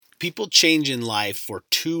People change in life for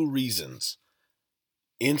two reasons: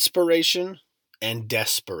 inspiration and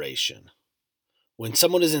desperation. When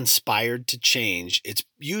someone is inspired to change, it's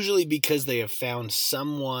usually because they have found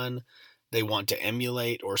someone they want to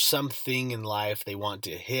emulate or something in life they want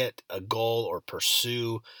to hit, a goal, or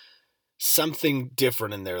pursue something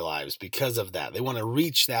different in their lives. Because of that, they want to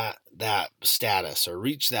reach that status or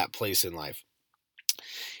reach that place in life.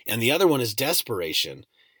 And the other one is desperation.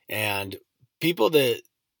 And people that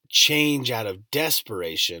change out of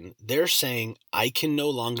desperation, they're saying, I can no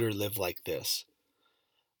longer live like this.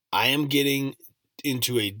 I am getting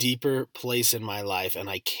into a deeper place in my life and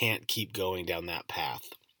I can't keep going down that path.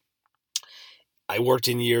 I worked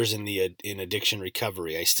in years in addiction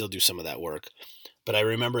recovery. I still do some of that work. But I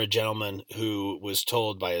remember a gentleman who was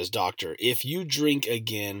told by his doctor, if you drink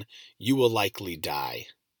again, you will likely die.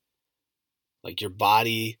 Like, your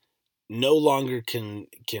body no longer can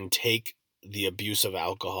take the abuse of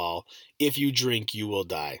alcohol. If you drink, you will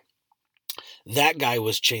die. That guy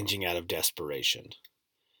was changing out of desperation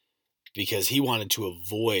because he wanted to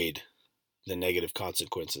avoid the negative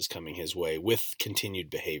consequences coming his way with continued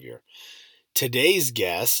behavior. Today's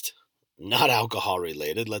guest, not alcohol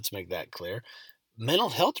related, let's make that clear. Mental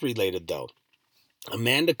health related though.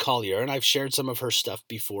 Amanda Collier, and I've shared some of her stuff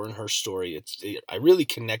before in her story. I really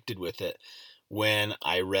connected with it when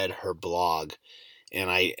I read her blog, and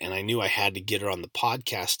I knew I had to get her on the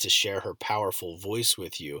podcast to share her powerful voice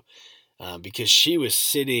with you, because she was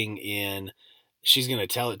sitting in, she's going to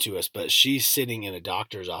tell it to us, but she's sitting in a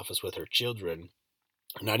doctor's office with her children,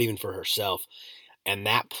 not even for herself, and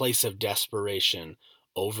that place of desperation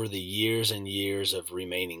over the years and years of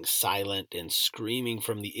remaining silent and screaming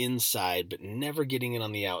from the inside, but never getting it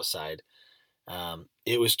on the outside,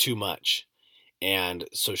 it was too much. And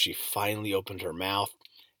so she finally opened her mouth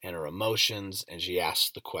and her emotions, and she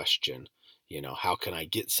asked the question, how can I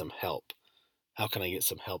get some help? How can I get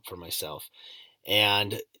some help for myself?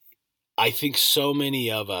 And I think so many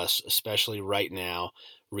of us, especially right now,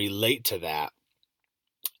 relate to that.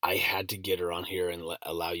 I had to get her on here and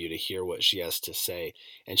allow you to hear what she has to say.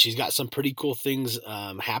 And she's got some pretty cool things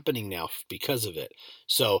happening now because of it.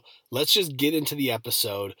 So let's just get into the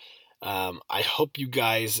episode. I hope you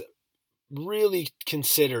guys really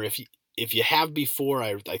consider, if you have before,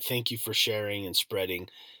 I thank you for sharing and spreading,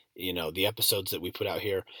 the episodes that we put out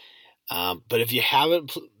here. But if you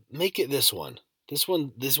haven't, make it this one. This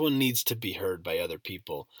one needs to be heard by other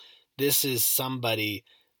people. This is somebody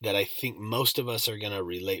that I think most of us are going to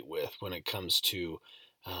relate with when it comes to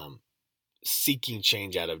seeking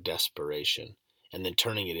change out of desperation and then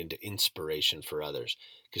turning it into inspiration for others,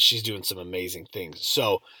 because she's doing some amazing things.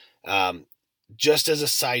 So just as a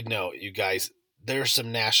side note, you guys, there are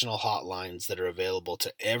some national hotlines that are available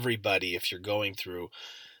to everybody if you're going through,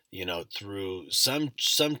 through some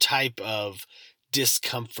type of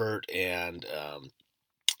discomfort and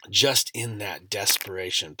just in that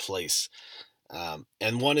desperation place.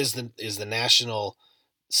 And one is the National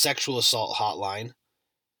Sexual Assault Hotline,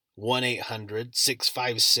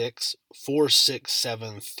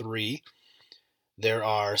 1-800-656-4673. There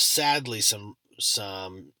are sadly some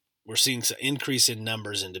we're seeing some increase in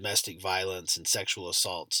numbers in domestic violence and sexual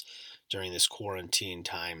assaults during this quarantine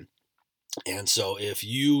time. And so if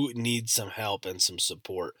you need some help and some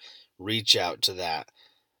support, reach out to that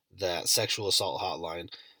sexual assault hotline.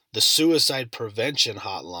 The Suicide Prevention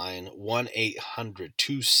Hotline,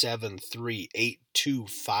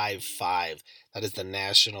 1-800-273-8255. That is the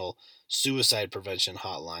National Suicide Prevention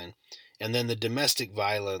Hotline. And then the Domestic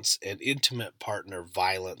Violence and Intimate Partner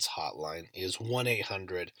Violence Hotline is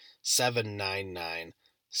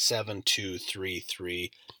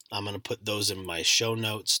 1-800-799-7233. I'm going to put those in my show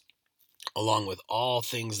notes, along with all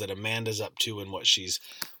things that Amanda's up to and what she's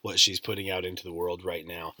putting out into the world right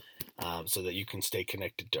now, so that you can stay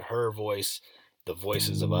connected to her voice, the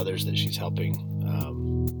voices of others that she's helping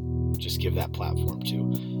just give that platform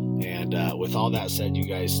to. And with all that said, you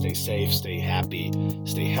guys stay safe, stay happy,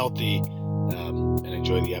 stay healthy, and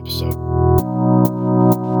enjoy the episode.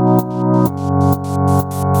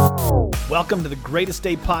 Welcome to the Greatest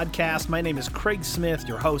Day Podcast. My name is Craig Smith,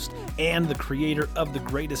 your host and the creator of the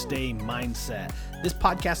Greatest Day Mindset. This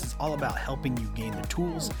podcast is all about helping you gain the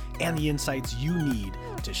tools and the insights you need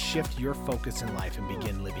to shift your focus in life and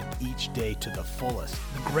begin living each day to the fullest.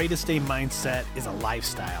 The Greatest Day Mindset is a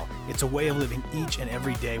lifestyle. It's a way of living each and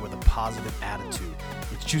every day with a positive attitude.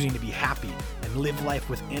 It's choosing to be happy and live life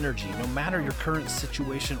with energy, no matter your current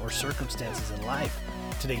situation or circumstances in life.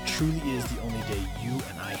 Today truly is the only day you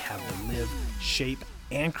and I have to live, shape,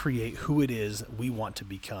 and create who it is we want to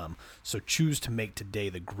become. So choose to make today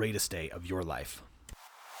the greatest day of your life.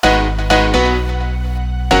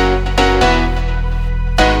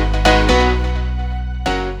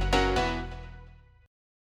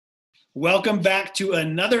 Welcome back to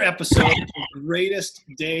another episode of the Greatest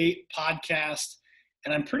Day Podcast.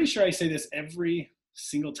 And I'm pretty sure I say this every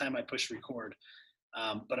single time I push record,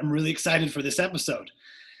 but I'm really excited for this episode.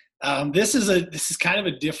 This is kind of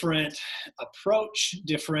a different approach,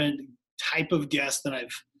 different type of guest than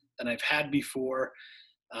I've had before,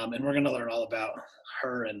 and we're going to learn all about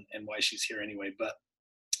her and why she's here anyway. But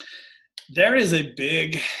there's a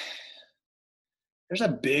big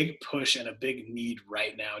push and a big need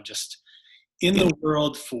right now just in the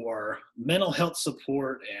world for mental health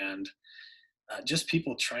support and just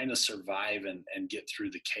people trying to survive and get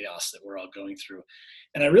through the chaos that we're all going through.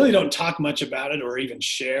 And I really don't talk much about it or even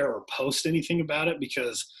share or post anything about it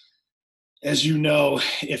because, as you know,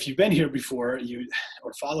 if you've been here before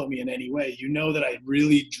or follow me in any way, you know that I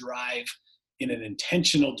really drive in an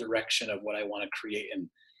intentional direction of what I want to create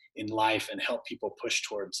in life and help people push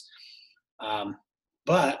towards.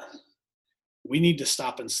 But we need to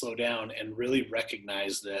stop and slow down and really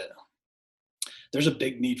recognize that there's a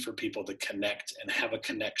big need for people to connect and have a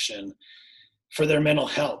connection for their mental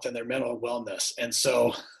health and their mental wellness. And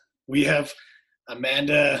so we have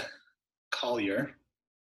Amanda Collier. Did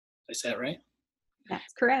I say that right?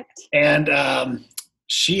 That's correct. And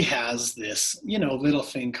she has this, little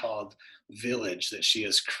thing called Village that she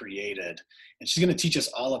has created. And she's going to teach us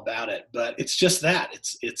all about it. But it's just that.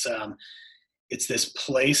 It's this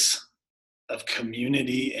place of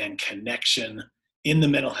community and connection in the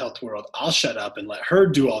mental health world. I'll shut up and let her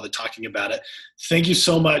do all the talking about it. Thank you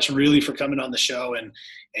so much, really, for coming on the show and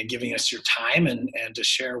giving us your time and to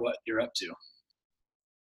share what you're up to.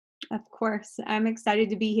 Of course. I'm excited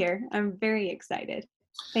to be here. I'm very excited.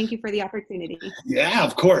 Thank you for the opportunity. Yeah,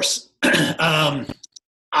 of course.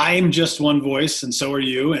 I'm just one voice and so are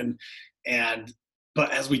you.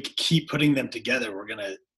 But as we keep putting them together, we're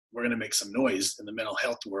gonna make some noise in the mental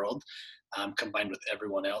health world, combined with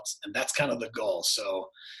everyone else, and that's kind of the goal. So,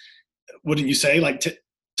 wouldn't you say?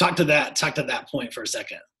 Talk to that point for a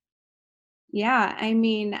second. Yeah, I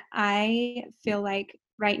mean, I feel like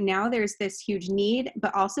right now there's this huge need,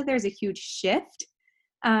 but also there's a huge shift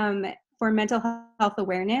for mental health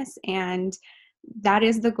awareness, and that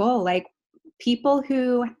is the goal. Like, people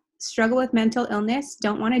who struggle with mental illness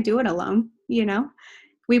don't want to do it alone.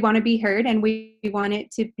 We want to be heard and we want it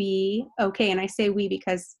to be okay. And I say we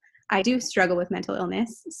because I do struggle with mental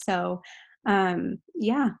illness. So,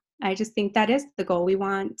 I just think that is the goal. We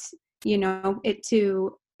want, it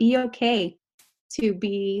to be okay to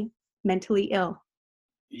be mentally ill.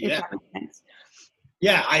 Yeah. If that makes sense.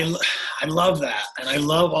 Yeah. I love that. And I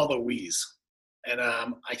love all the we's. And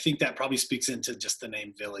I think that probably speaks into just the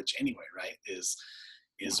name Village anyway, right? Is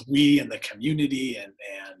we and the community and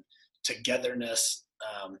togetherness.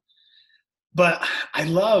 But I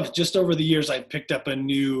love, just over the years, I've picked up a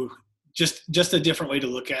new, just a different way to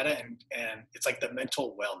look at it. And it's like the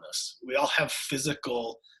mental wellness. We all have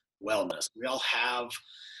physical wellness. We all have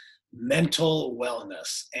mental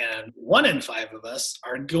wellness. And 1 in 5 of us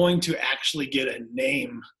are going to actually get a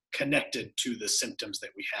name connected to the symptoms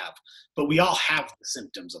that we have. But we all have the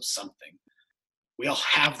symptoms of something. We all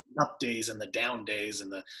have the up days and the down days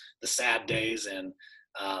and the sad days and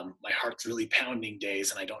my heart's really pounding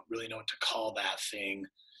days and I don't really know what to call that thing.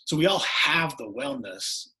 So we all have the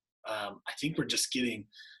wellness. I think we're just getting,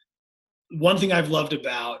 one thing I've loved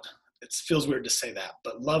about, it feels weird to say that,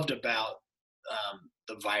 but loved about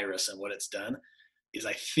the virus and what it's done is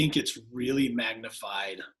I think it's really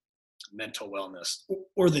magnified mental wellness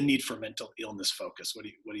or the need for mental illness focus. What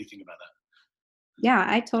do you think about that? Yeah,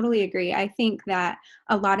 I totally agree. I think that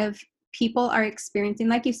a lot of people are experiencing,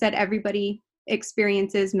 like you said, everybody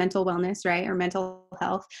experiences mental wellness, right? Or mental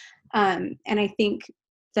health. And I think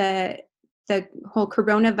the whole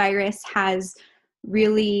coronavirus has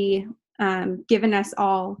really given us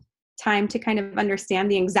all time to kind of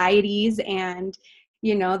understand the anxieties and,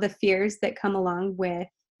 the fears that come along with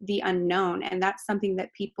the unknown. And that's something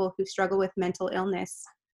that people who struggle with mental illness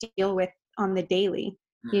deal with on the daily,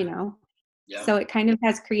 Yeah. So it kind of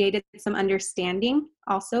has created some understanding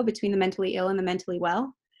also between the mentally ill and the mentally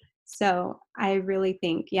well. So I really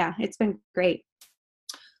think, it's been great.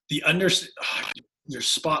 You're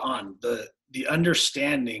spot on. The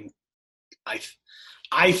understanding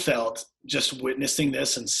I felt just witnessing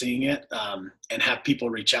this and seeing it, and have people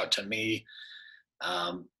reach out to me.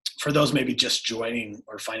 For those maybe just joining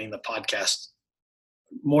or finding the podcast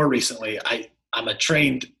more recently, I'm a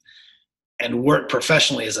trained and work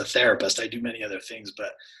professionally as a therapist. I do many other things,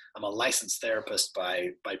 but I'm a licensed therapist by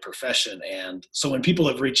profession. And so when people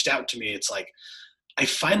have reached out to me, it's like, I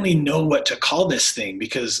finally know what to call this thing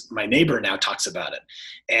because my neighbor now talks about it.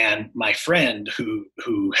 And my friend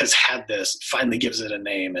who has had this finally gives it a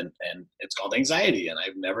name, and it's called anxiety, and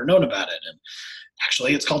I've never known about it. And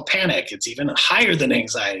actually it's called panic. It's even higher than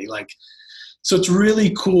anxiety. Like, so it's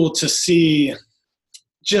really cool to see,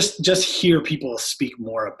 just hear people speak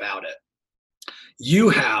more about it. You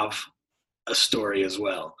have a story as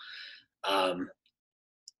well. Um,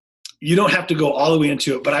 you don't have to go all the way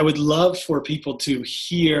into it, but I would love for people to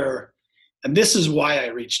hear, and this is why I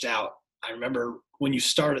reached out. I remember when you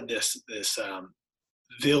started this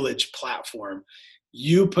village platform,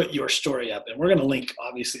 you put your story up, and we're going to link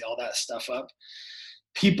obviously all that stuff up.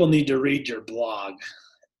 People need to read your blog.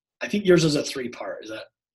 I think yours is a 3-part. Is that,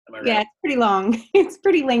 am I right? Yeah, it's pretty long. It's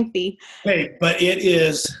pretty lengthy. Hey, but it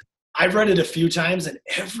is. I've read it a few times, and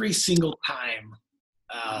every single time,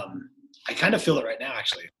 I kind of feel it right now.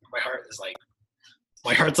 Actually, my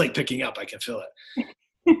heart's like picking up. I can feel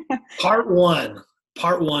it. Part one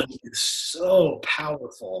is so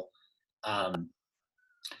powerful.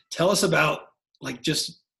 Tell us about like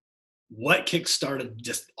just what kickstarted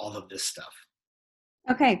just all of this stuff.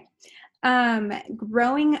 Okay.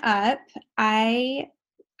 Growing up, I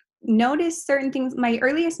noticed certain things. My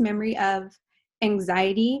earliest memory of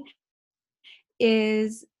anxiety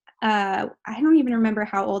is, I don't even remember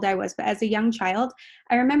how old I was, but as a young child,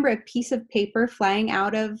 I remember a piece of paper flying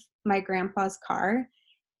out of my grandpa's car.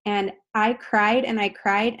 And I cried and I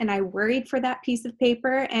cried and I worried for that piece of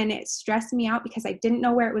paper, and it stressed me out because I didn't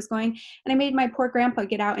know where it was going. And I made my poor grandpa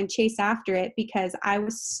get out and chase after it because I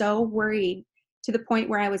was so worried, to the point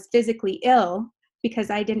where I was physically ill because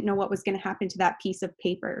I didn't know what was going to happen to that piece of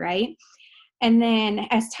paper, right? And then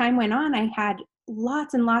as time went on, I had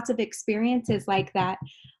lots and lots of experiences like that.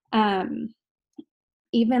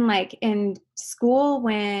 Even like in school,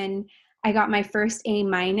 when I got my first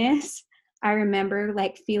A-, I remember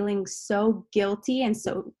like feeling so guilty and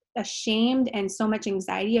so ashamed and so much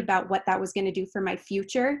anxiety about what that was going to do for my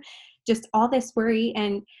future. Just all this worry.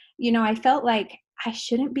 And, I felt like I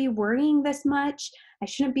shouldn't be worrying this much. I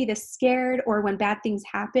shouldn't be this scared. Or when bad things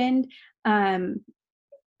happened,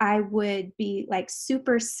 I would be like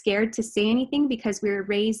super scared to say anything because we were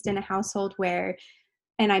raised in a household where,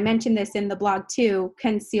 and I mentioned this in the blog too,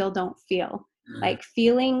 conceal, don't feel. Like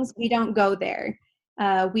feelings, we don't go there.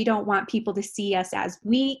 We don't want people to see us as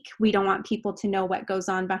weak. We don't want people to know what goes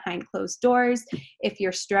on behind closed doors. If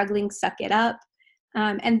you're struggling, suck it up.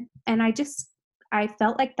 And I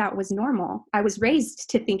felt like that was normal. I was raised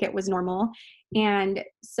to think it was normal. And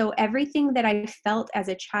so everything that I felt as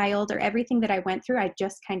a child or everything that I went through, I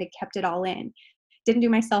just kind of kept it all in. Didn't do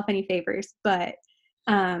myself any favors, but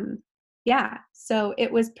yeah. So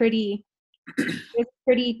it was pretty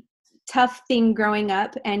tough thing growing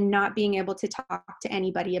up and not being able to talk to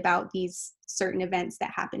anybody about these certain events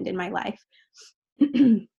that happened in my life.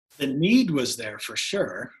 The need was there for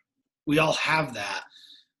sure. We all have that,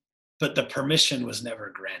 but the permission was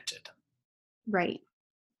never granted. Right.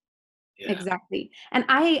 Yeah. Exactly. And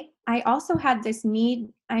I also had this need,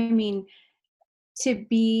 to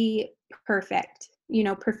be perfect,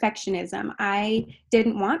 perfectionism. I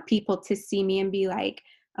didn't want people to see me and be like,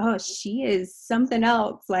 oh, she is something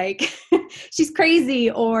else. Like she's crazy,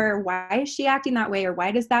 or why is she acting that way? Or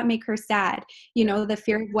why does that make her sad? The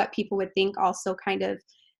fear of what people would think also kind of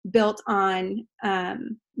built on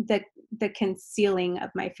the concealing of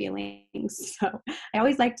my feelings. So I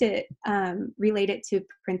always like to relate it to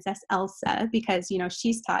Princess Elsa because,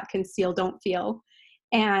 she's taught conceal, don't feel.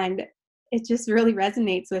 And it just really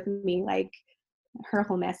resonates with me, like her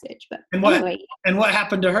whole message. But anyway. And what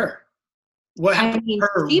happened to her? What happened to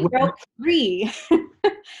her? She broke free.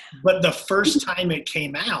 But the first time it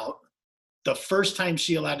came out, the first time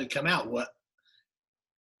she allowed it to come out,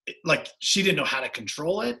 like she didn't know how to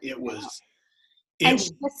control it. And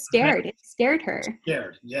she was scared. It scared her.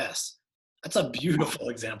 Scared, yes. That's a beautiful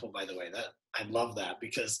example, by the way. That I love that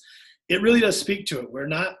because it really does speak to it.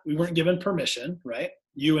 We weren't given permission, right?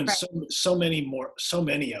 You and right. so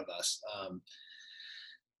many of us.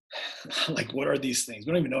 Like, what are these things?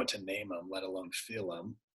 We don't even know what to name them, let alone feel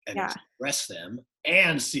them and express them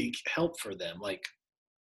and seek help for them. Like,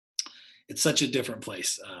 it's such a different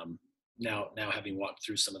place now having walked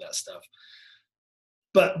through some of that stuff.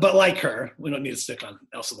 But like her, we don't need to stick on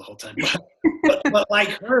Elsa the whole time. But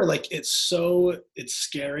like her, like it's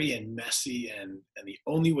scary and messy, and the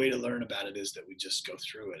only way to learn about it is that we just go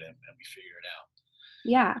through it and we figure it out.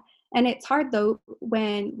 Yeah, and it's hard though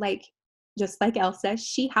when, like, just like Elsa,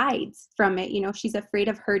 she hides from it. She's afraid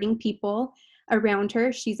of hurting people around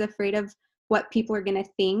her. She's afraid of what people are going to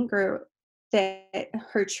think or that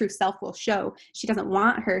her true self will show. She doesn't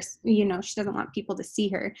want her, she doesn't want people to see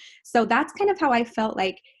her. So that's kind of how I felt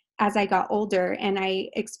like as I got older, and I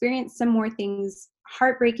experienced some more things,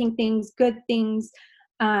 heartbreaking things, good things,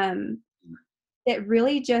 that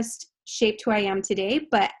really just shaped who I am today.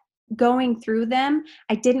 But going through them,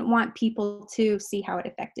 I didn't want people to see how it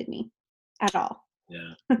affected me at all.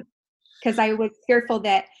 Yeah. Because I was fearful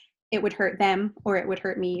that it would hurt them or it would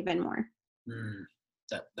hurt me even more.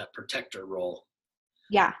 That protector role.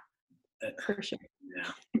 Yeah, for sure.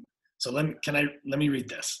 Yeah. So let me read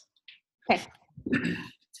this. Okay.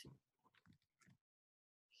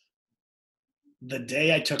 The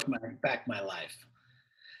day I took back my life.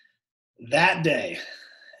 That day,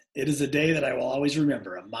 it is a day that I will always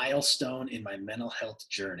remember, a milestone in my mental health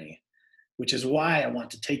journey, which is why I want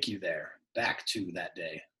to take you there, back to that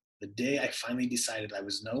day. The day I finally decided I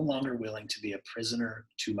was no longer willing to be a prisoner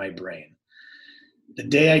to my brain. The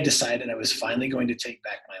day I decided I was finally going to take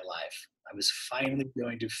back my life. I was finally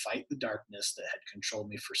going to fight the darkness that had controlled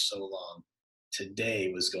me for so long.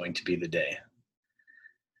 Today was going to be the day.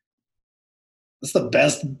 That's the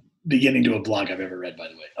best beginning to a blog I've ever read, by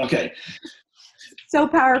the way. Okay. So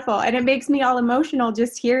powerful. And it makes me all emotional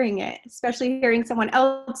just hearing it, especially hearing someone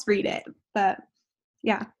else read it. But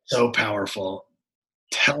yeah. So powerful.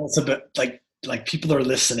 Tell us about, like people are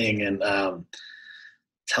listening, and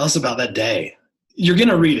tell us about that day. You're going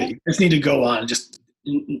to read it. You just need to go on.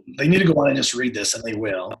 They need to go on and just read this, and they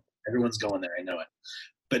will. Everyone's going there. I know it.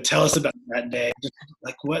 But tell us about that day. Just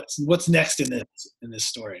like what's next in this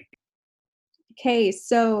story. Okay.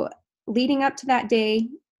 So leading up to that day,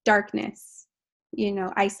 darkness,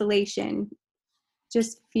 isolation,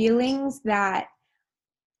 just feelings that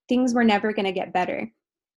things were never going to get better.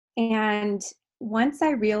 And once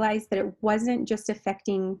I realized that it wasn't just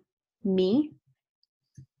affecting me,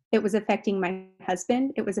 it was affecting my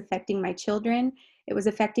husband, it was affecting my children, it was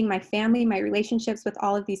affecting my family, my relationships with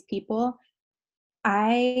all of these people,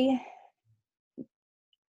 I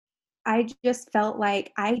just felt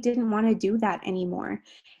like I didn't want to do that anymore.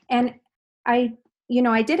 And I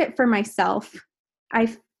did it for myself.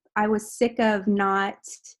 I was sick of not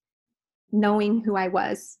knowing who I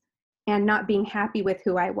was and not being happy with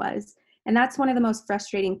who I was. And that's one of the most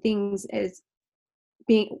frustrating things is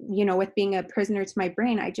being, with being a prisoner to my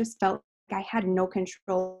brain. I just felt like I had no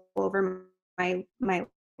control over my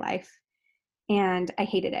life, and I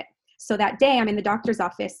hated it. So that day I'm in the doctor's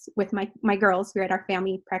office with my girls. We're at our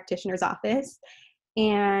family practitioner's office,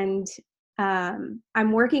 and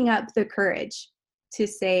I'm working up the courage to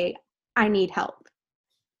say, I need help.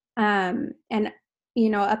 And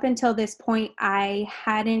up until this point, I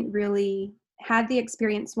hadn't really had the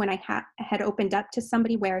experience when I had opened up to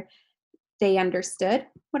somebody where they understood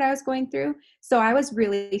what I was going through. So I was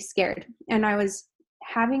really scared, and I was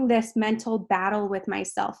having this mental battle with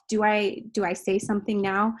myself. Do I say something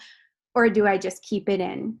now, or do I just keep it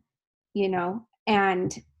in?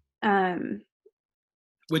 And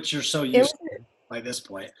which you're so used to by this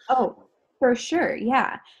point. Oh, for sure,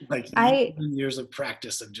 yeah. Like years of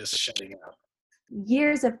practice of just shutting up.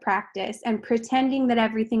 Years of practice and pretending that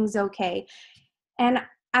everything's okay. And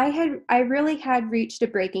I really had reached a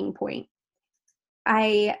breaking point.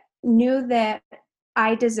 I knew that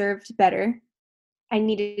I deserved better. I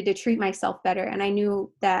needed to treat myself better. And I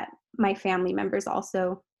knew that my family members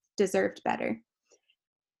also deserved better.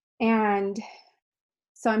 And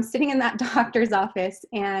so I'm sitting in that doctor's office,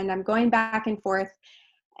 and I'm going back and forth,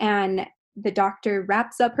 and the doctor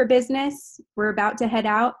wraps up her business. We're about to head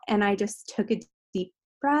out, and I just took a deep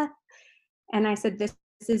breath, and I said, this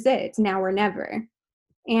is it. It's now or never.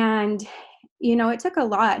 And, it took a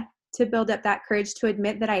lot to build up that courage to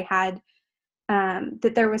admit that I had,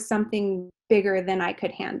 that there was something bigger than I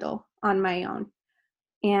could handle on my own.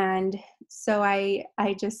 And so I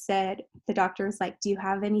just said, the doctor was like, do you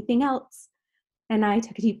have anything else? And I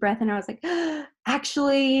took a deep breath, and I was like,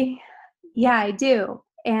 actually, yeah, I do.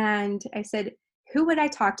 And I said, who would I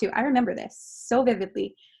talk to? I remember this so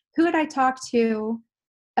vividly. Who would I talk to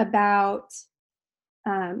about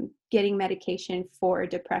getting medication for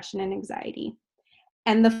depression and anxiety?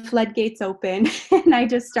 And the floodgates opened, and I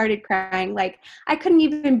just started crying. Like I couldn't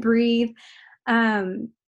even breathe.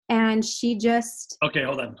 And she just... Okay,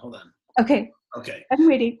 hold on. Okay. I'm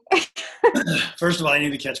waiting. First of all, I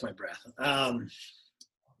need to catch my breath. And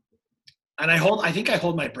I think I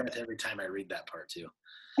hold my breath every time I read that part too.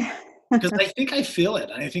 Because I think I feel it.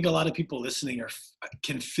 And I think a lot of people listening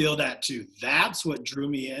can feel that too. That's what drew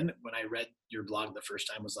me in when I read your blog the first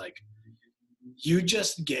time, was like, you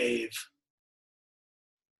just gave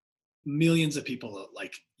millions of people,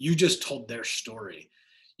 like, you just told their story.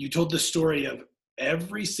 You told the story of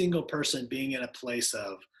every single person being in a place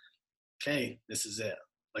of, okay, this is it.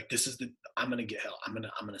 Like, this is I'm going to get help. I'm going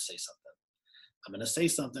to say something. I'm going to say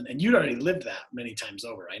something. And you'd already lived that many times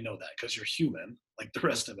over. I know that because you're human like the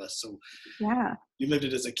rest of us. So Yeah. you lived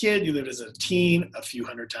it as a kid, you lived as a teen a few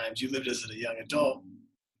hundred times, you lived as a young adult.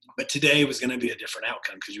 But today was going to be a different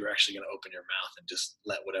outcome because you were actually going to open your mouth and just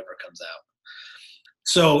let whatever comes out.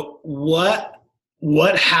 So what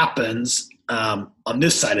happens on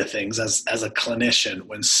this side of things as a clinician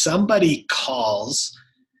when somebody calls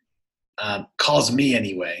me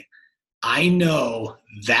anyway? I know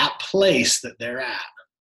that place that they're at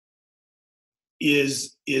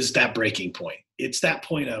is that breaking point. It's that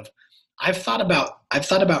point of I've thought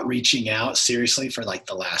about reaching out seriously for like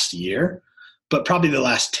the last year, but probably the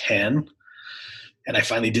last 10. And I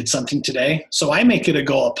finally did something today. So I make it a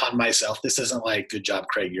goal upon myself. This isn't like, good job,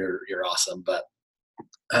 Craig, you're awesome. But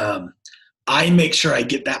I make sure I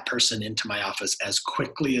get that person into my office as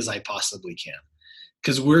quickly as I possibly can,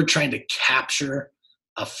 because we're trying to capture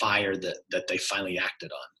a fire that they finally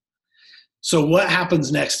acted on. So what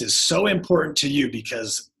happens next is so important to you,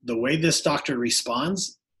 because the way this doctor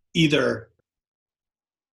responds either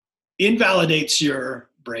invalidates your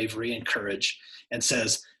bravery and courage and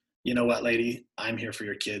says, you know what, lady, I'm here for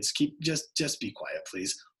your kids. Just be quiet,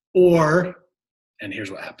 please. Or, and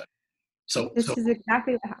here's what happened. So this is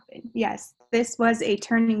exactly what happened. Yes, this was a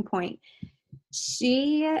turning point.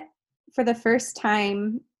 She, for the first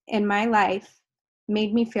time in my life,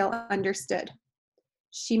 made me feel understood.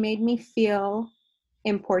 She made me feel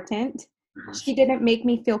important. She didn't make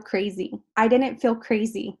me feel crazy. I didn't feel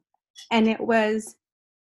crazy. And it was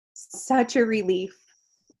such a relief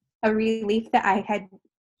that I had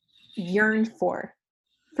yearned for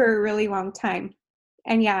a really long time.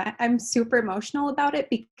 And yeah, I'm super emotional about it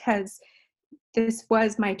because this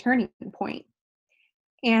was my turning point.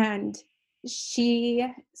 And she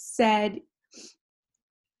asked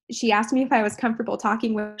me if I was comfortable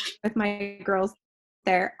talking with my girls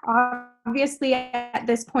there. Obviously, at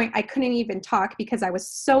this point, I couldn't even talk because I was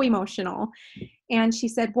so emotional. And she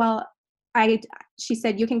said, well, she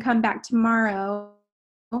said, you can come back tomorrow.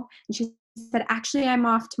 And she said, actually, I'm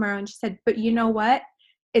off tomorrow. And she said, but you know what?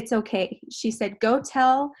 It's okay. She said, go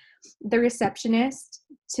tell the receptionist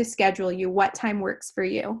to schedule you what time works for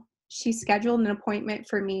you. She scheduled an appointment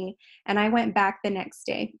for me, and I went back the next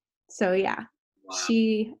day. So yeah, wow.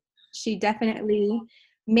 She definitely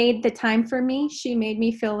made the time for me. She made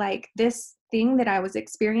me feel like this thing that I was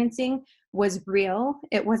experiencing was real.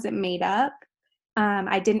 It wasn't made up.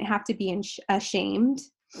 I didn't have to be ashamed.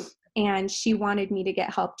 And she wanted me to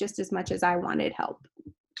get help just as much as I wanted help.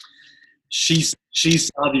 She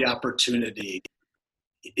saw the opportunity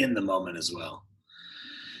in the moment as well.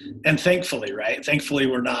 And thankfully, right? Thankfully,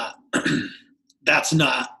 we're not, that's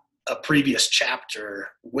not a previous chapter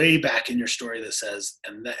way back in your story that says,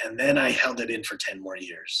 and then I held it in for 10 more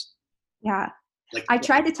years. Yeah. Like, I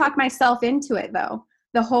tried to talk myself into it though.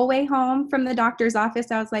 The whole way home from the doctor's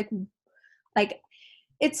office, I was like,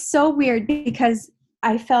 it's so weird because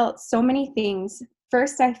I felt so many things.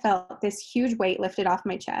 First, I felt this huge weight lifted off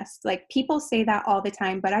my chest. Like, people say that all the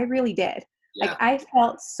time, but I really did. Yeah. Like, I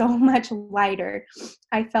felt so much lighter.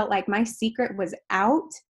 I felt like my secret was out.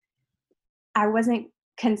 I wasn't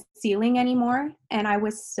concealing anymore, and I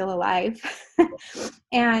was still alive.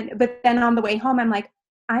 But then on the way home, I'm like,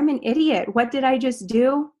 I'm an idiot. What did I just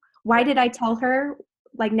do? Why did I tell her?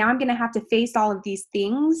 Like, now I'm going to have to face all of these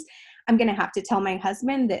things. I'm going to have to tell my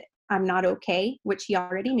husband that I'm not okay, which he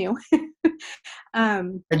already knew.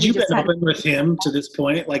 Had you been open with him to this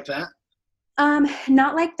point like that?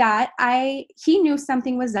 Not like that. He knew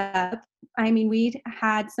something was up. I mean, we'd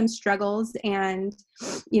had some struggles and,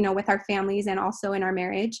 with our families and also in our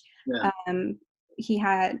marriage. Yeah. He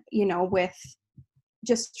had, with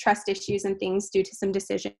just trust issues and things due to some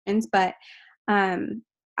decisions. But when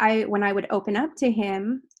I would open up to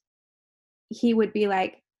him, he would be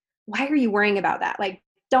like, why are you worrying about that? Like,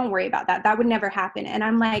 don't worry about that. That would never happen. And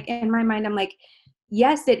I'm like, in my mind, I'm like,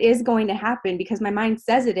 yes, it is going to happen because my mind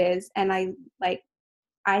says it is. And I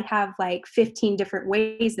have like 15 different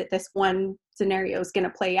ways that this one scenario is going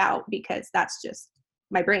to play out because that's just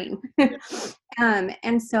my brain.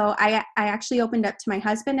 And so I actually opened up to my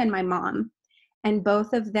husband and my mom, and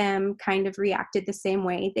both of them kind of reacted the same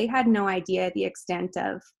way. They had no idea the extent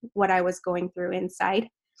of what I was going through inside.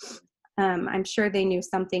 I'm sure they knew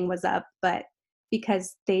something was up, but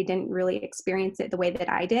because they didn't really experience it the way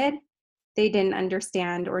that I did, they didn't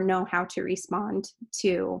understand or know how to respond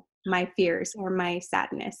to my fears or my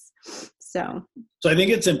sadness. So I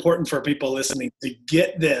think it's important for people listening to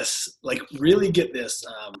get this, like really get this.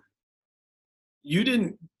 you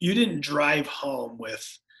didn't drive home with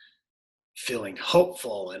feeling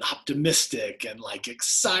hopeful and optimistic and like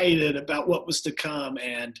excited about what was to come,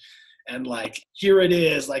 and like, here it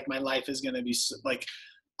is, like my life is going to be so, like,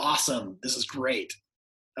 awesome, this is great.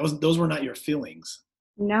 Those were not your feelings.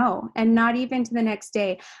 No, and not even to the next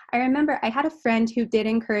day. I remember I had a friend who did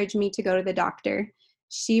encourage me to go to the doctor.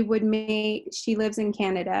 She lives in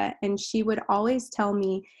Canada, and she would always tell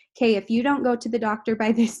me, "Okay, if you don't go to the doctor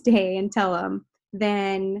by this day and tell them,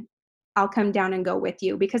 then I'll come down and go with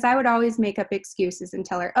you." Because I would always make up excuses and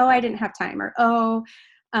tell her, "Oh, I didn't have time," or "Oh,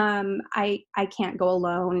 I can't go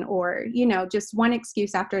alone," or, just one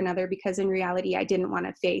excuse after another, because in reality, I didn't want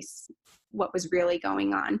to face what was really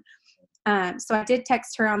going on. So I did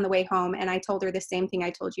text her on the way home, and I told her the same thing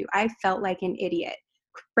I told you. I felt like an idiot.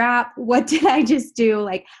 Crap, what did I just do?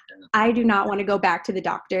 Like, I do not want to go back to the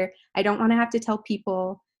doctor. I don't want to have to tell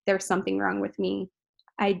people there's something wrong with me.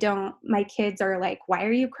 My kids are like, "Why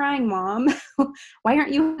are you crying, Mom? Why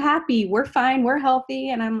aren't you happy? We're fine. We're healthy."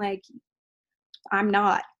 And I'm like, I'm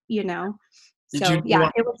not. Did you So know yeah,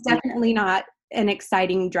 it was definitely not an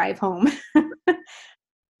exciting drive home.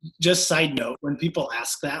 Just side note, when people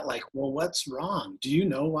ask that, like, well, what's wrong, do you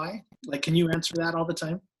know why? Like, can you answer that all the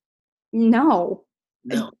time? No.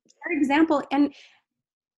 No. For example, and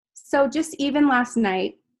so just even last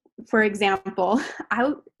night, for example,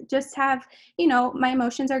 I just have, my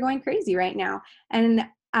emotions are going crazy right now. And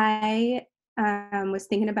I was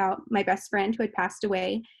thinking about my best friend who had passed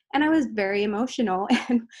away, and I was very emotional.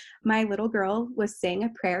 And my little girl was saying a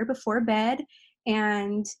prayer before bed,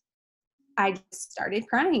 and I just started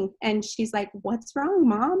crying. And she's like, "What's wrong,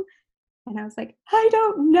 Mom?" And I was like, "I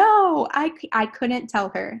don't know." I couldn't tell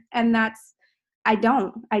her. And I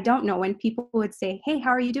don't know when people would say, "Hey,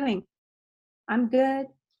 how are you doing?" "I'm good,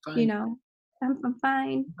 you Fine. know, I'm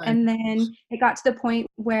fine." Fine. And then it got to the point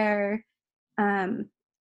where um,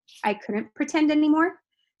 I couldn't pretend anymore.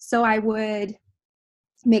 So I would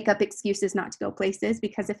make up excuses not to go places,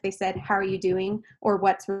 because if they said, "How are you doing?" or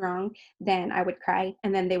 "What's wrong?" then I would cry,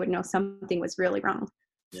 and then they would know something was really wrong.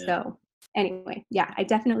 Yeah. So anyway, yeah, I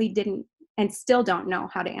definitely didn't and still don't know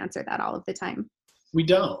how to answer that all of the time. We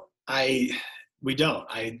don't. We don't.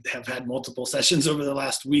 I have had multiple sessions over the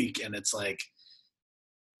last week, and it's like,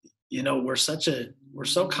 we're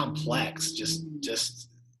so complex, just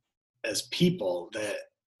as people, that,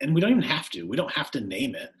 and we don't even have to. We don't have to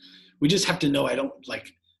name it. We just have to know,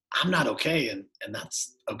 I'm not okay, and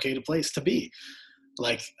that's okay to place to be.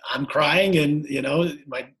 Like, I'm crying, and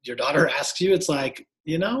your daughter asks you, it's like,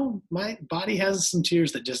 my body has some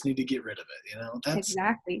tears that just need to get rid of it.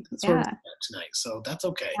 Exactly. That's where we're Yeah. at tonight. So that's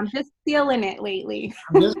okay. I'm just feeling it lately.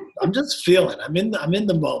 I'm just feeling. I'm in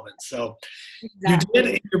the moment. So you did, in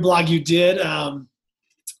Exactly. your blog,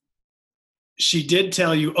 she did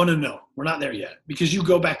tell you, oh, no, we're not there yet, because you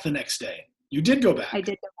go back the next day. You did go back. I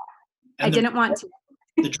did. I And didn't want to.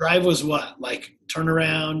 the drive was what? Like, turn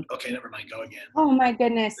around. Okay, never mind. Go again. Oh my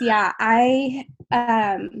goodness. Yeah.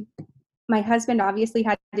 My husband obviously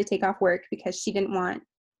had to take off work because she didn't want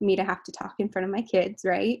me to have to talk in front of my kids,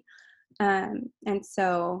 right? And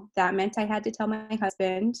so that meant I had to tell my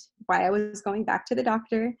husband why I was going back to the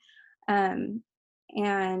doctor. Um,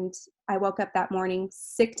 and I woke up that morning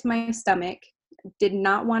sick to my stomach, did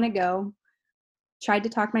not want to go, tried to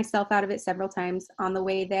talk myself out of it several times. On the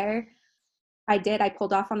way there, I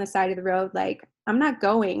pulled off on the side of the road, like, I'm not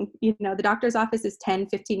going. The doctor's office is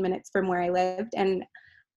 10-15 minutes from where I lived. And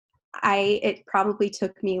it probably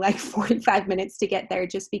took me like 45 minutes to get there,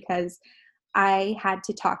 just because I had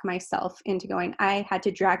to talk myself into going. I had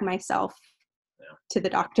to drag myself to the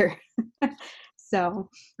doctor. So,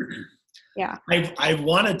 yeah. I've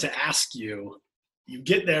wanted to ask you, you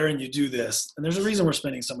get there and you do this, and there's a reason we're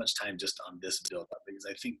spending so much time just on this build up, because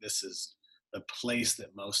I think this is the place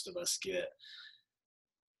that most of us get.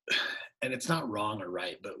 And it's not wrong or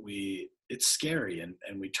right, but it's scary, and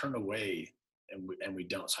we turn away, and we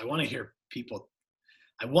don't. So I want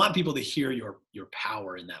people to hear your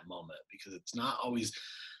power in that moment, because it's not always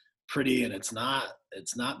pretty, and it's not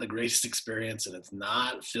the greatest experience, and it's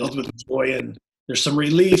not filled with joy, and there's some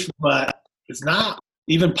relief, but it's not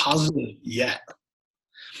even positive yet.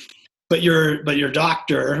 But your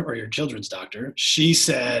doctor, or your children's doctor, she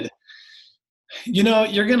said,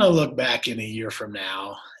 you're going to look back in a year from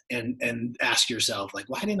now and ask yourself, like,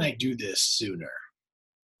 why didn't I do this sooner?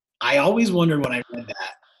 I always wondered when I read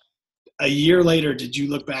that. A year later, did you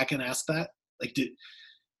look back and ask that? Like,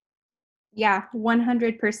 Yeah,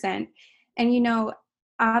 100%. And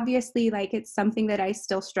obviously, like, it's something that I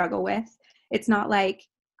still struggle with. It's not like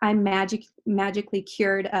I'm magically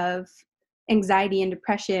cured of anxiety and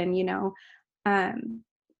depression. Um,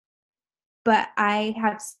 But I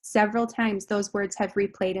have several times those words have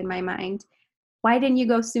replayed in my mind. Why didn't you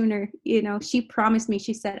go sooner? You know, she promised me,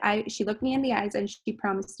 she said, she looked me in the eyes and she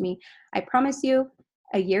promised me, I promise you,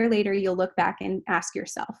 a year later, you'll look back and ask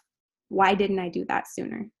yourself, why didn't I do that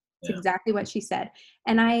sooner? It's Yeah. exactly what she said.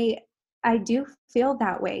 And I do feel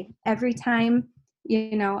that way every time,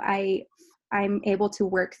 you know, I'm able to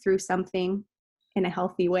work through something in a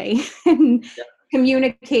healthy way and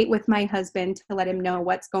communicate with my husband to let him know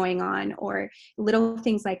what's going on, or little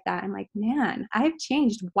things like that. I'm like, man, I've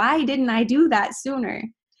changed. Why didn't I do that sooner?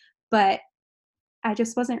 But I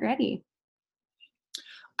just wasn't ready.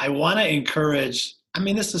 I want to encourage, I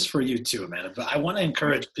mean, this is for you too, Amanda, but I want to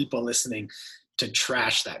encourage people listening to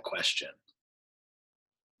trash that question.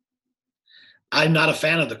 I'm not a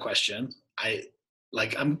fan of the question. I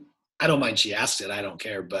don't mind she asked it. I don't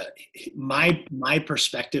care. But my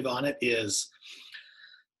perspective on it is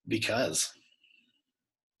because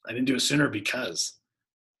I didn't do it sooner because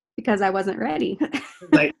I wasn't ready.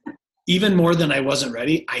 like even more than I wasn't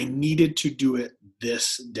ready, I needed to do it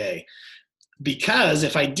this day. Because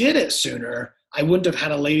if I did it sooner, I wouldn't have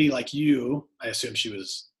had a lady like you. I assume it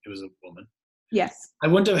was a woman. Yes. I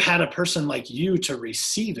wouldn't have had a person like you to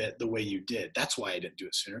receive it the way you did. That's why I didn't do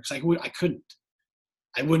it sooner. Because I couldn't.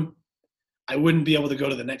 I wouldn't be able to go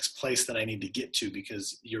to the next place that I need to get to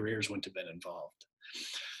because your ears wouldn't have been involved.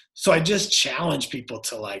 So I just challenge people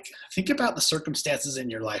to think about the circumstances in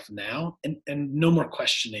your life now and no more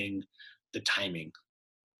questioning the timing.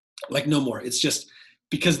 No more. It's just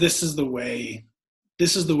because this is the way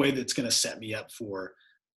that's going to set me up for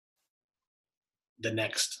the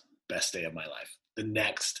next best day of my life. The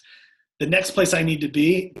next place I need to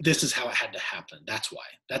be, this is how it had to happen. That's why.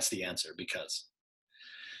 That's the answer, because.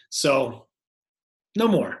 So no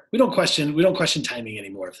more. We don't question timing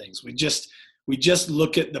anymore of things. We just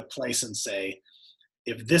look at the place and say,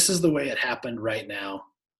 if this is the way it happened right now,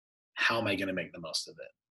 how am I going to make the most of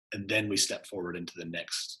it? And then we step forward into the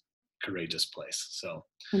next courageous place. So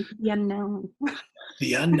Into the unknown.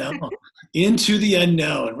 The unknown. Into the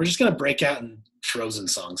unknown. We're just going to break out in Frozen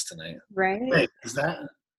songs tonight. Right. Wait, is that?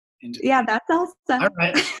 Yeah, that's awesome. All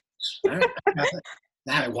right.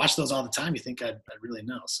 I watch those all the time. You think I'd really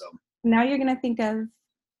know. So now you're going to think of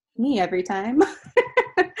me every time.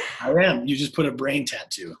 I am. You just put a brain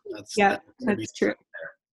tattoo. That's true.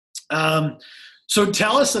 So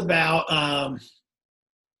tell us about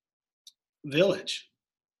Village.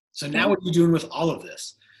 So now what are you doing with all of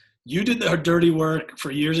this? You did the dirty work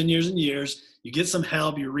for years and years and years. You get some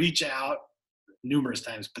help. You reach out numerous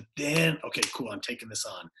times. But then, okay, cool, I'm taking this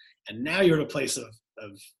on. And now you're at a place of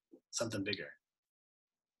something bigger.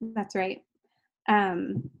 That's right.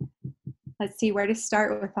 Let's see where to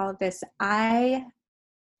start with all of this.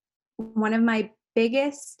 One of my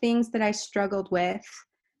biggest things that I struggled with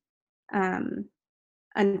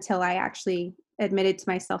until I actually admitted to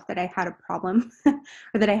myself that I had a problem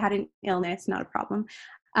or that I had an illness, not a problem,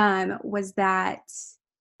 was that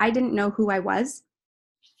I didn't know who I was.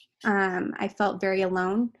 I felt very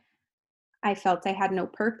alone. I felt I had no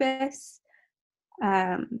purpose.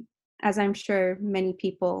 As I'm sure many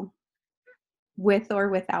people with or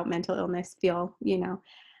without mental illness feel,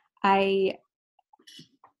 I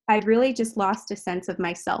really just lost a sense of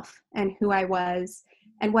myself and who I was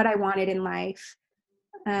and what I wanted in life.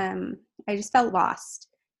 I just felt lost.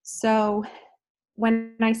 So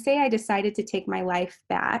when I say I decided to take my life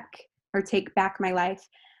back or take back my life,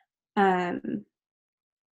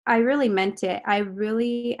 I really meant it. I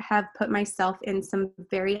really have put myself in some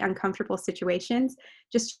very uncomfortable situations,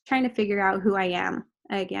 just trying to figure out who I am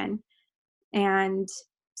again. And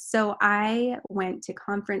so I went to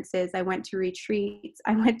conferences, I went to retreats,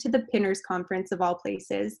 I went to the Pinners Conference of all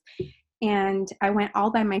places, and I went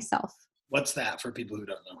all by myself. What's that for people who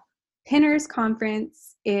don't know? Pinners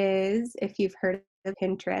Conference is, if you've heard of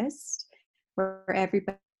Pinterest, where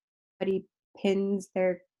everybody pins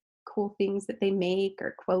their cool things that they make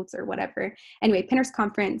or quotes or whatever. Anyway, Pinners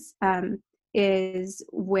Conference is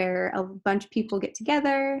where a bunch of people get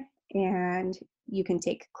together and you can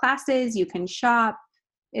take classes, you can shop.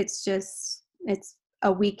 It's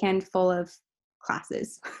a weekend full of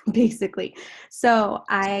classes, basically. So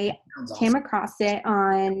I came across it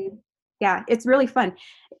it's really fun.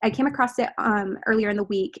 I came across it earlier in the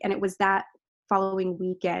week, and it was that following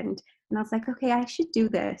weekend. And I was like, okay, I should do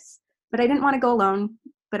this. But I didn't want to go alone.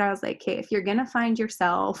 But I was like, okay, if you're going to find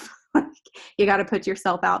yourself, you got to put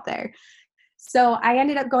yourself out there. So I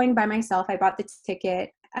ended up going by myself. I bought the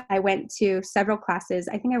ticket. I went to several classes.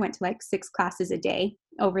 I think I went to 6 classes a day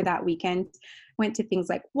over that weekend. Went to things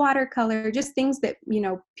like watercolor, just things that,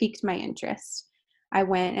 piqued my interest. I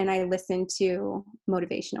went and I listened to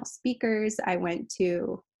motivational speakers. I went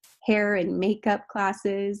to hair and makeup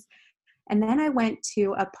classes. And then I went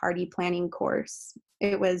to a party planning course.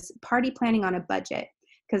 It was party planning on a budget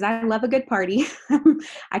because I love a good party.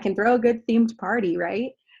 I can throw a good themed party,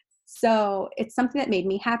 right? So it's something that made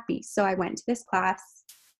me happy. So I went to this class,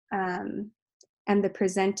 and the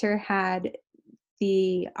presenter had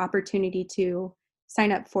the opportunity to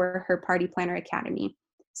sign up for her Party Planner Academy.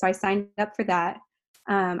 So I signed up for that.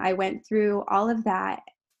 I went through all of that,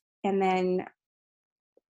 and then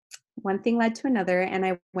one thing led to another, and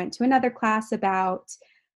I went to another class about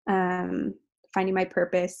finding my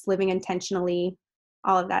purpose, living intentionally,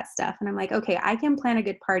 all of that stuff. And I'm like, okay, I can plan a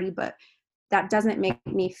good party, but that doesn't make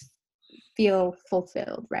me feel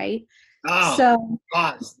fulfilled, right? Oh, So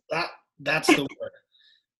pause. That's the word.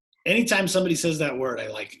 Anytime somebody says that word,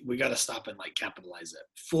 we got to stop and capitalize it.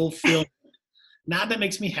 Fulfillment. Not that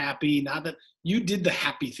makes me happy. Not that you did the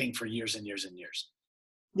happy thing for years and years and years.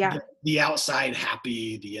 yeah, The outside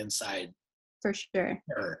happy, the inside. for sure.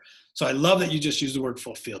 So I love that you just used the word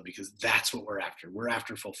fulfilled, because that's what we're after. We're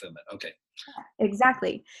after fulfillment. Okay.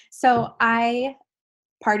 Exactly. So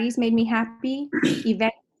parties made me happy,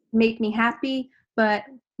 events make me happy, but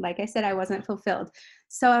like I said, I wasn't fulfilled.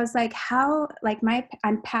 So I was like,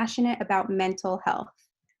 I'm passionate about mental health.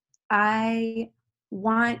 I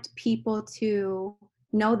want people to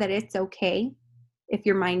know that it's okay if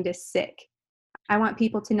your mind is sick. I want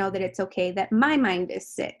people to know that it's okay that my mind is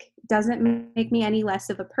sick. Doesn't make me any less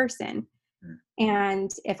of a person.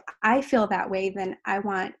 And if I feel that way, then I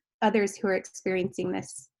want others who are experiencing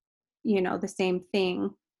this, the same thing,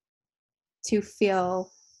 to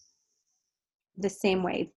feel the same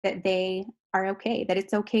way, that they are okay, that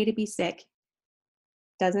it's okay to be sick.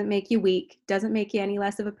 Doesn't make you weak, doesn't make you any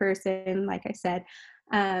less of a person, like I said.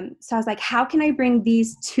 So I was like, how can I bring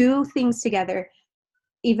these two things together?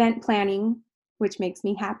 Event planning, which makes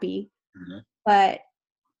me happy, but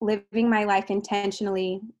living my life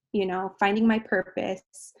intentionally, finding my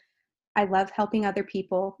purpose. I love helping other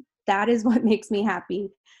people. That is what makes me happy.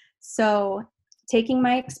 So taking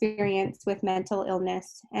my experience with mental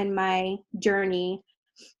illness and my journey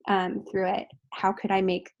through it, how could I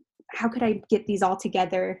get these all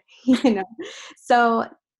together? So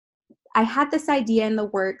I had this idea in the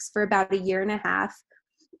works for about 1.5 years.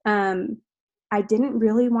 I didn't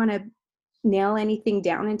really want to nail anything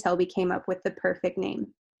down until we came up with the perfect name.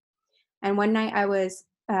 And one night I was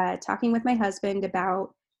talking with my husband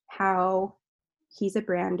about how he's a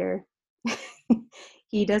brander.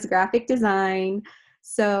 He does graphic design.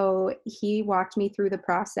 So he walked me through the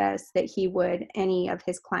process that he would any of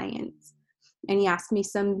his clients. And he asked me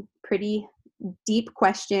some pretty deep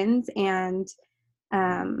questions. And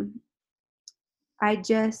I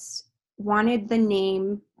just wanted the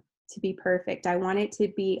name to be perfect. I want it to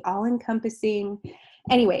be all encompassing.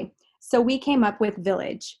 Anyway, so we came up with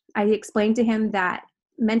Village. I explained to him that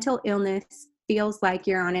mental illness feels like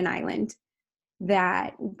you're on an island,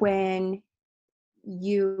 that when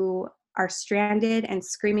you are stranded and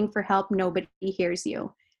screaming for help, nobody hears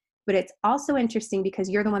you. But it's also interesting because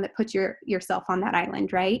you're the one that puts yourself on that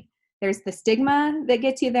island, right? There's the stigma that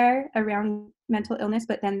gets you there around mental illness,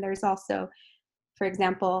 but then there's also, for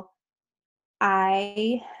example,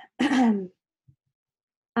 I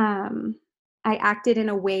acted in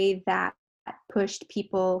a way that pushed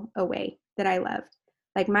people away that I loved.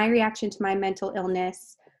 Like my reaction to my mental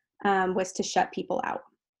illness was to shut people out.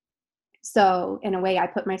 So in a way, I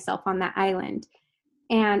put myself on that island,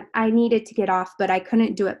 and I needed to get off, but I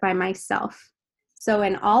couldn't do it by myself. So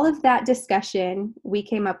in all of that discussion, we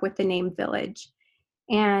came up with the name Village.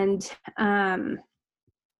 And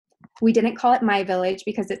we didn't call it My Village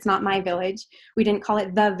because it's not my village. We didn't call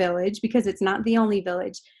it The Village because it's not the only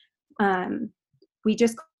village. We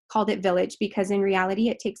just called it Village because in reality,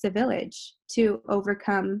 it takes a village to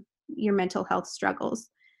overcome your mental health struggles.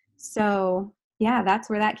 So yeah, that's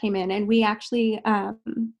where that came in. And we actually,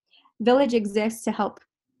 Village exists to help,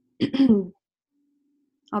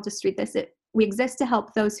 I'll just read this. We exist to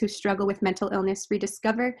help those who struggle with mental illness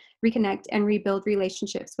rediscover, reconnect, and rebuild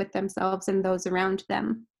relationships with themselves and those around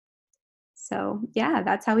them. So yeah,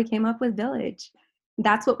 that's how we came up with Village.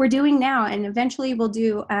 That's what we're doing now. And eventually we'll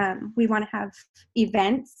do, we want to have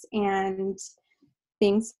events and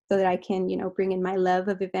things so that I can, bring in my love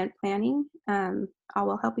of event planning, all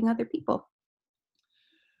while helping other people.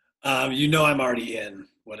 I'm already in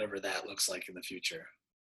whatever that looks like in the future.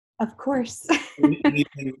 Of course.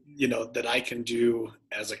 Anything, that I can do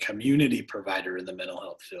as a community provider in the mental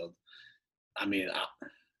health field. I mean,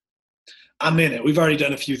 I'm in it. We've already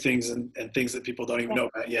done a few things and things that people don't even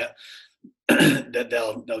know about yet that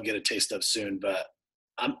they'll get a taste of soon. But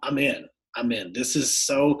I'm in. I'm in. This is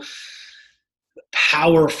so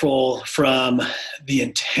powerful from the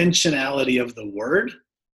intentionality of the word,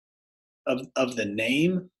 of the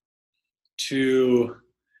name, to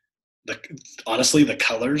the honestly the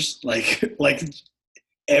colors, like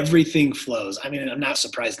everything flows. I mean, I'm not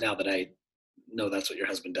surprised now that I know that's what your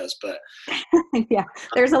husband does, but Yeah,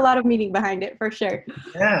 there's a lot of meaning behind it for sure.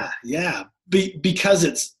 yeah. Because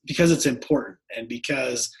it's important, and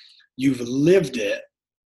because you've lived it,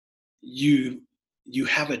 you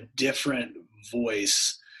have a different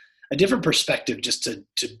voice, a different perspective, just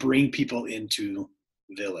to bring people into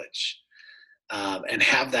Village, and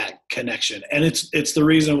have that connection. And it's the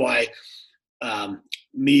reason why,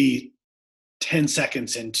 me 10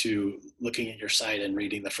 seconds into looking at your site and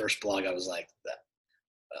reading the first blog, I was like,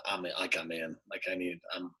 I'm in. Like I'm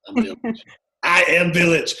Village. I am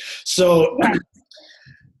Village. So Yeah.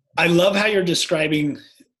 I love how you're describing,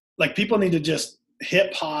 like, people need to just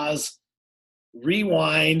hit pause,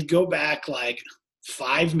 rewind, go back like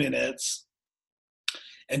 5 minutes,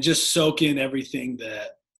 and just soak in everything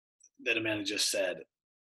that Amanda just said,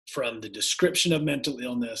 from the description of mental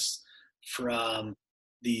illness, from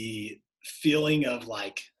the feeling of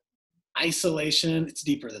like isolation. It's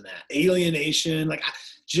deeper than that. Alienation, like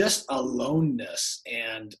just aloneness.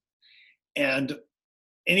 And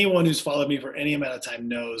anyone who's followed me for any amount of time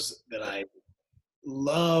knows that I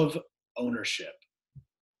love ownership.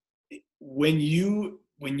 When you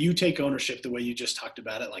take ownership the way you just talked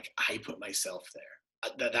about it, like, I put myself there.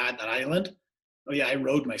 That island, oh yeah, I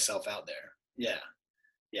rode myself out there.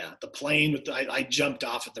 Yeah. The plane I jumped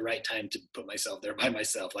off at the right time to put myself there by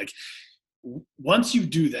myself. Like, once you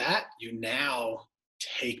do that, you now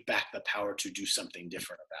take back the power to do something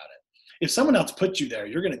different about it. If someone else put you there,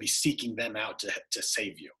 you're going to be seeking them out to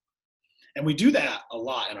save you. And we do that a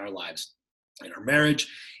lot in our lives, in our marriage,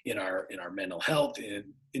 in our mental health,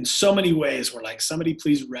 in so many ways. We're like, somebody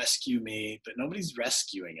please rescue me, but nobody's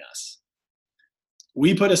rescuing us.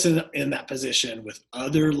 We put us in that position with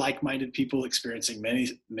other like-minded people experiencing many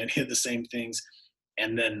of the same things,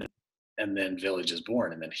 and then Village is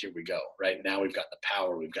born, and then here we go. Right now, we've got the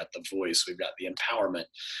power, we've got the voice, we've got the empowerment.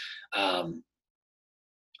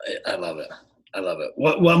 I love it. I love it.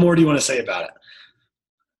 What more do you want to say about it?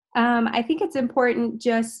 I think it's important.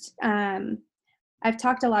 Just I've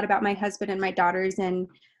talked a lot about my husband and my daughters and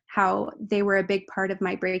how they were a big part of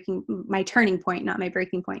my turning point, not my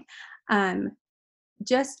breaking point.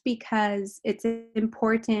 Just because it's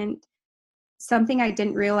important. Something I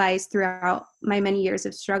didn't realize throughout my many years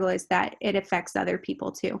of struggle is that it affects other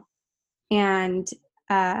people too. And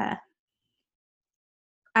I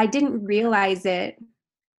didn't realize it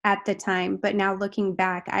at the time, but now looking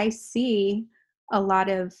back, I see a lot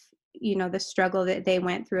of, the struggle that they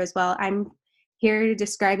went through as well. I'm here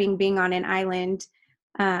describing being on an island,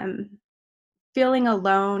 feeling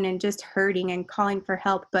alone and just hurting and calling for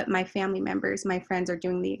help, but my family members, my friends are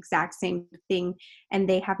doing the exact same thing, and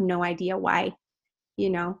they have no idea why.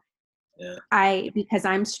 Yeah. Because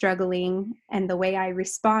I'm struggling and the way I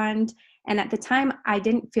respond. And at the time, I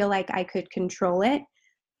didn't feel like I could control it.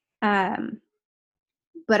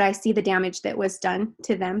 But I see the damage that was done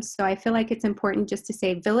to them. So I feel like it's important just to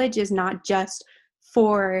say Village is not just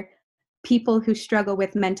for people who struggle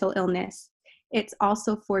with mental illness. It's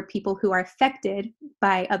also for people who are affected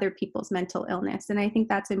by other people's mental illness. And I think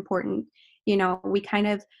that's important.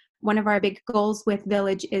 One of our big goals with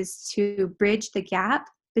Village is to bridge the gap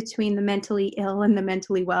between the mentally ill and the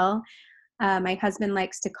mentally well. My husband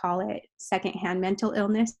likes to call it secondhand mental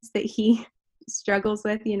illness that he struggles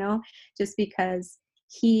with, just because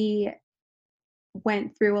he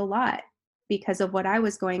went through a lot because of what I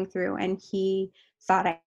was going through, and he thought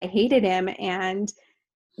I hated him and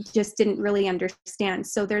just didn't really understand.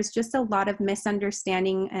 So there's just a lot of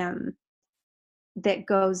misunderstanding that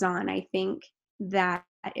goes on. I think that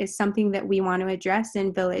is something that we want to address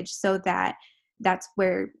in Village, so that's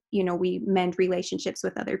where, we mend relationships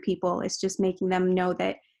with other people. It's just making them know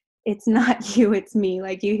that it's not you, it's me.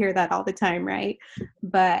 Like, you hear that all the time, right?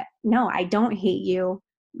 But no, I don't hate you.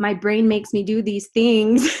 My brain makes me do these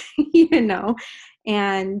things,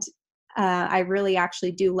 and I really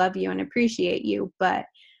actually do love you and appreciate you. But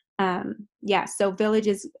so Village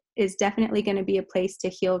is definitely going to be a place to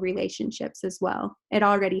heal relationships as well. It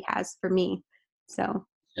already has for me. So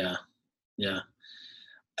yeah.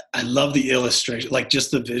 I love the illustration, like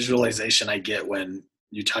just the visualization I get when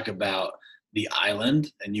you talk about the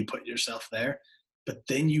island and you put yourself there, but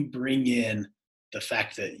then you bring in the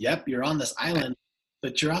fact that, yep, you're on this island,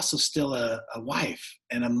 but you're also still a wife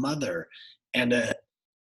and a mother and a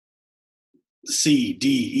C,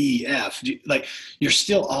 D, E, F. Like, you're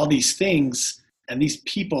still all these things, and these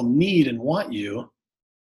people need and want you,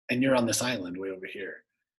 and you're on this island way over here.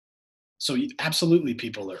 So absolutely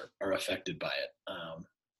people are affected by it.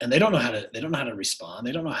 And they don't know how to respond.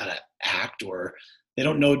 They don't know how to act, or they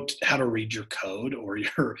don't know how to read your code or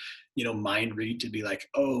your, mind read to be like,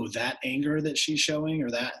 oh, that anger that she's showing or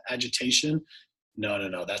that agitation.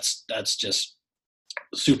 No. That's just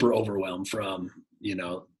super overwhelmed from,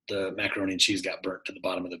 the macaroni and cheese got burnt to the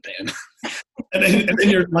bottom of the pan. and then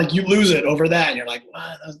you're like, you lose it over that. And you're like,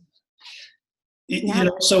 what? Yeah.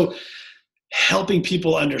 So helping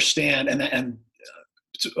people understand, and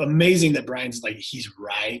it's amazing that Brian's like, he's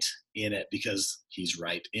right in it, because he's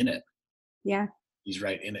right in it. Yeah. He's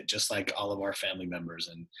right in it, just like all of our family members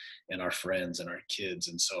and our friends and our kids.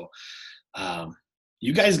 And so,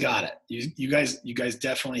 you guys got it. You guys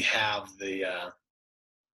definitely have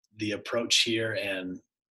the approach here, and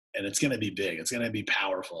it's going to be big. It's going to be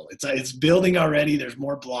powerful. It's building already. There's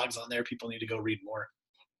more blogs on there. People need to go read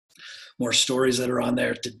more stories that are on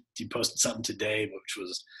there. You posted something today, which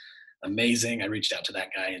was amazing. I reached out to that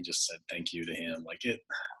guy and just said thank you to him. Like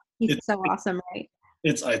he's so awesome, right?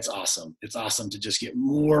 It's awesome. It's awesome to just get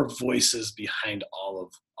more voices behind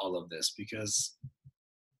all of this, because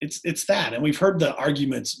it's that. And we've heard the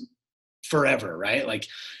arguments forever, right? Like,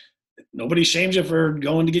 nobody shames you for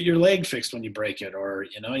going to get your leg fixed when you break it, or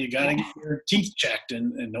you got to get your teeth checked,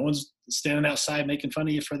 and no one's standing outside making fun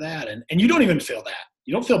of you for that. And you don't even feel that.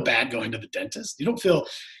 You don't feel bad going to the dentist. You don't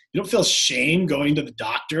feel shame going to the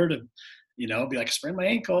doctor to be like, I sprained my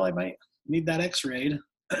ankle, I might need that x-rayed.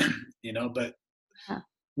 But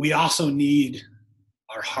we also need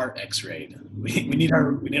our heart x-rayed. We need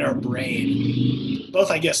our brain, both,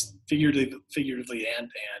 I guess, figuratively and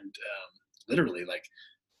literally. Like,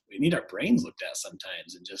 we need our brains looked at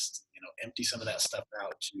sometimes, and just empty some of that stuff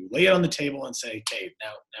out, to lay it on the table and say, okay,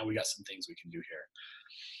 now we got some things we can do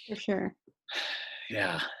here. For sure.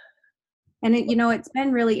 Yeah. And it's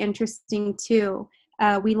been really interesting too.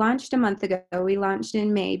 We launched a month ago. We launched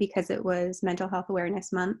in May because it was Mental Health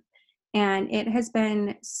Awareness Month, and it has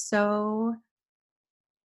been so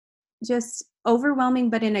just overwhelming,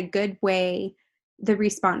 but in a good way, the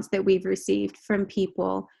response that we've received from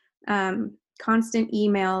people. Constant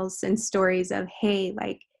emails and stories of, hey,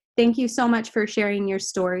 like, thank you so much for sharing your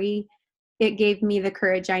story. It gave me the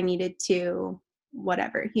courage I needed to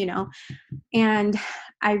whatever, and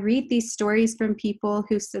I read these stories from people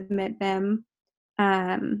who submit them.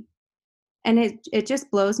 And it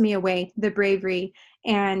just blows me away, the bravery.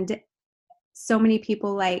 And so many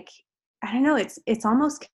people, like, I don't know, it's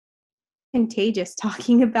almost contagious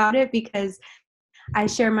talking about it, because I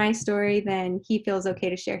share my story, then he feels okay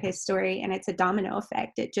to share his story, and it's a domino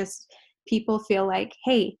effect. It just, people feel like,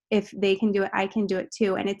 hey, if they can do it, I can do it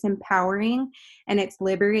too. And it's empowering, and it's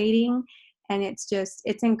liberating, and it's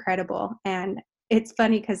incredible. And it's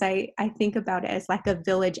funny because I think about it as like a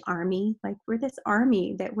village army. Like, we're this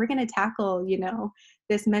army that we're going to tackle,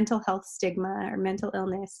 this mental health stigma or mental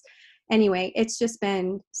illness. Anyway, it's just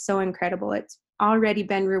been so incredible. It's already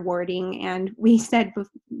been rewarding. And we said,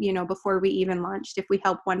 before we even launched, if we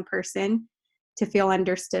help one person to feel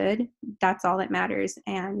understood, that's all that matters.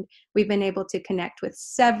 And we've been able to connect with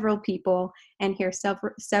several people and hear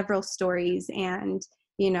several stories, and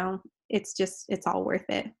it's all worth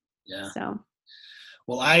it. Yeah. So,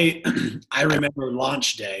 well, I remember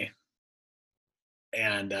launch day,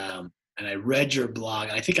 and I read your blog,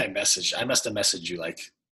 and I think I must have messaged you like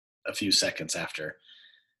a few seconds after.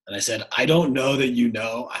 And I said, I don't know that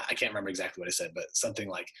I can't remember exactly what I said, but something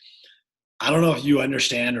like, I don't know if you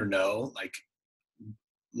understand or know,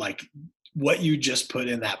 like what you just put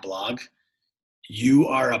in that blog,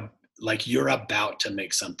 you're about to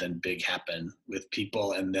make something big happen with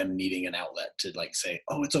people and them needing an outlet to like say,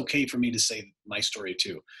 oh, it's okay for me to say my story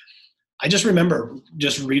too. I just remember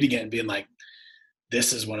just reading it and being like,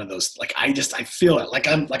 this is one of those, like, I feel it. Like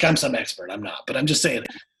I'm some expert. I'm not, but I'm just saying,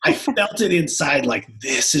 I felt it inside. Like,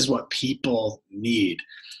 this is what people need.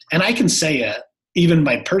 And I can say it, even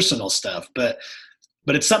my personal stuff, but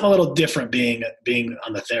it's something a little different being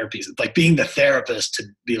on the therapy, like being the therapist, to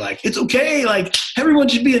be like, it's okay. Like, everyone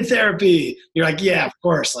should be in therapy. You're like, yeah, of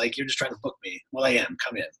course. Like, you're just trying to book me. Well, I am.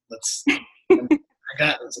 Come in. I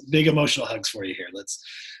got some big emotional hugs for you here. Let's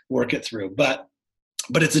work it through. But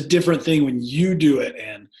it's a different thing when you do it,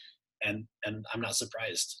 and I'm not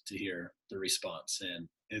surprised to hear the response. And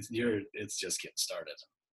it's just getting started.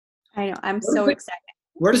 I know. I'm so excited.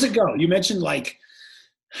 Where does it go? You mentioned like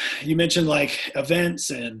events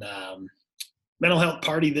and mental health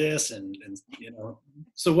party this, and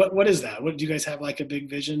so what is that? What do you guys have, like a big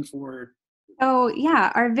vision for? Oh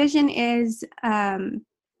yeah, our vision is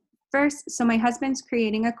first, so my husband's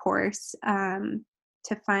creating a course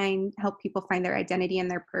to help people find their identity and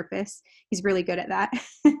their purpose. He's really good at that,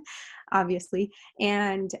 obviously.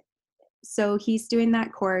 And so he's doing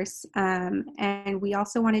that course. And we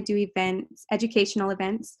also want to do events, educational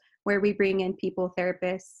events, where we bring in people,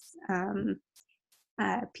 therapists,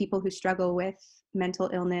 people who struggle with mental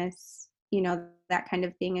illness, that kind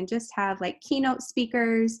of thing, and just have like keynote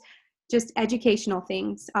speakers, just educational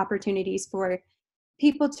things, opportunities for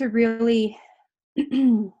people to really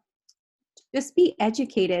just be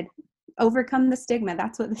educated, overcome the stigma.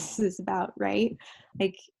 That's what this is about, right?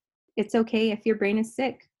 Like, it's okay if your brain is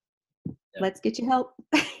sick. Yeah. Let's get you help.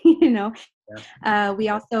 Yeah. We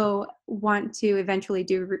also want to eventually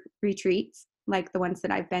do retreats like the ones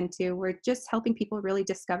that I've been to. We're just helping people really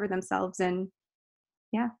discover themselves, and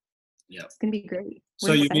it's gonna be great.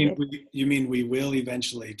 So you mean we will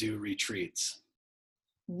eventually do retreats?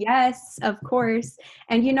 Yes, of course.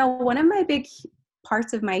 And one of my big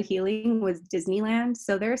parts of my healing was Disneyland.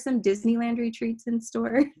 So there are some Disneyland retreats in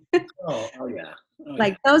store. Oh yeah.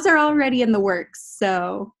 Those are already in the works.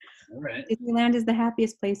 So all right. Disneyland is the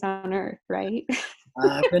happiest place on earth, right?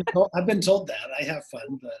 I've been told that. I have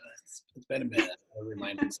fun, but it's been a minute. I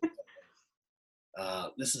reminded myself.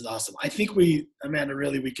 This is awesome. I think Amanda,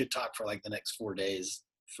 really, we could talk for like the next 4 days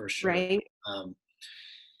for sure. Right.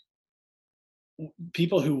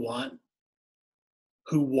 People who want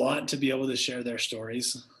to be able to share their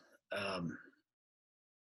stories,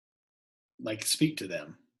 speak to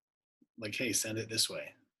them, hey, send it this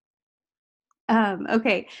way.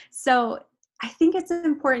 Okay. So I think it's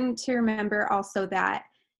important to remember also that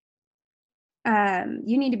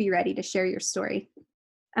you need to be ready to share your story.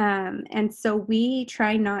 And so we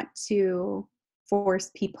try not to force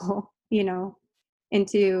people,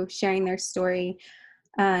 into sharing their story.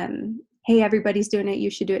 Hey, everybody's doing it.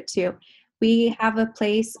 You should do it too. We have a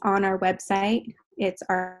place on our website. It's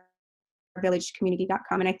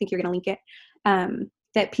ourvillagecommunity.com. And I think you're going to link it,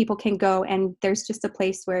 that people can go. And there's just a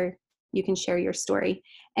place where you can share your story,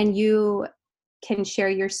 and you can share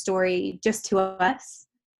your story just to us,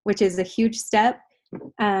 which is a huge step.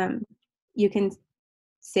 You can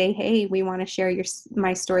say, hey, we want to share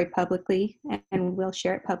my story publicly, and we'll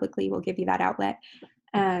share it publicly. We'll give you that outlet.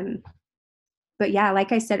 But yeah,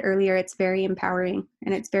 like I said earlier, it's very empowering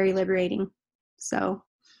and it's very liberating. So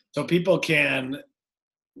people can,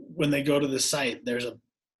 when they go to the site,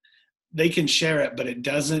 they can share it, but it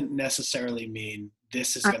doesn't necessarily mean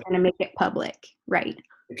this is going to make it public. Right.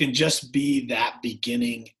 It can just be that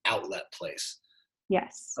beginning outlet place.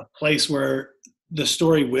 Yes. A place where the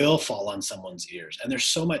story will fall on someone's ears. And there's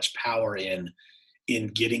so much power in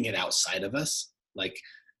getting it outside of us.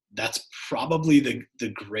 That's probably the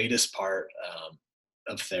greatest part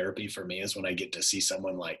of therapy for me, is when I get to see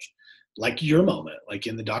someone like your moment,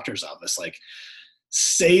 in the doctor's office,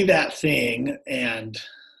 say that thing and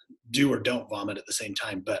do or don't vomit at the same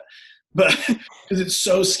time. But because it's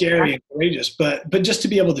so scary and courageous, but just to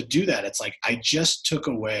be able to do that, it's I just took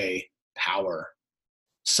away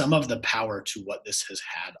some of the power to what this has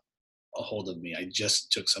had a hold of me. I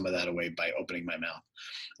just took some of that away by opening my mouth,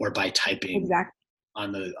 or by typing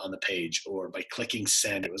on the page, or by clicking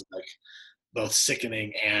send. It was both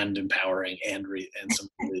sickening and empowering and some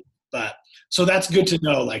relief. But so that's good to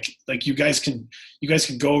know. You guys can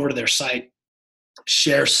go over to their site,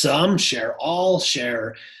 share some, share all,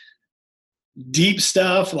 share deep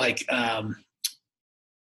stuff, get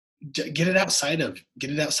it outside of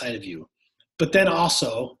you. But then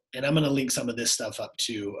also, and I'm going to link some of this stuff up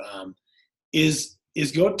too, is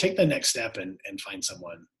go take the next step and find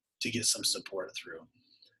someone to get some support through.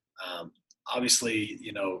 Obviously,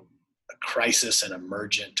 a crisis and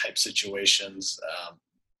emergent type situations,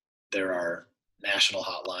 there are national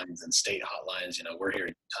hotlines and state hotlines. We're here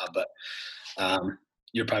in Utah, but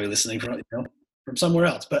you're probably listening from somewhere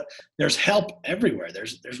else. But there's help everywhere.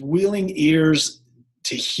 There's willing ears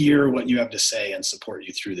to hear what you have to say and support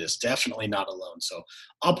you through this. Definitely not alone. So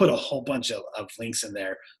I'll put a whole bunch of links in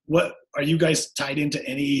there. What are you guys tied into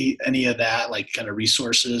any of that, kind of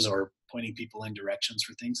resources or pointing people in directions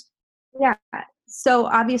for things? Yeah. So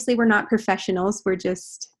obviously we're not professionals. We're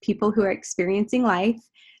just people who are experiencing life.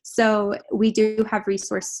 So we do have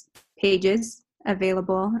resource pages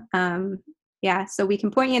available. So we can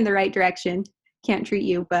point you in the right direction. Can't treat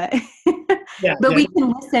you, but we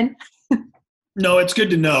can listen. No, it's good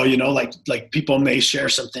to know, people may share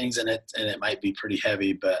some things and it might be pretty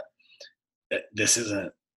heavy, but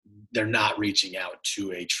they're not reaching out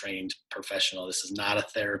to a trained professional. This is not a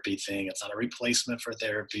therapy thing. It's not a replacement for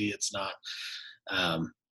therapy. It's not,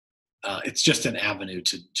 it's just an avenue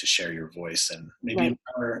to share your voice and maybe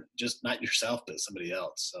empower just not yourself, but somebody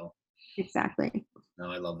else. So Exactly. No,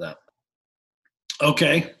 I love that.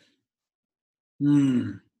 Okay.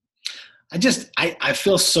 I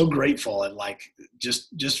feel so grateful, and like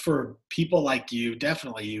just for people like you,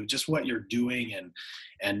 definitely you, just what you're doing,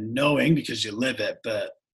 and knowing, because you live it,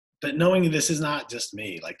 but knowing this is not just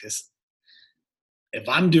me. Like this, if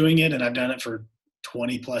I'm doing it and I've done it for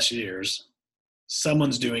 20 plus years,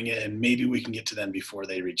 someone's doing it, and maybe we can get to them before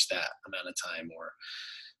they reach that amount of time. Or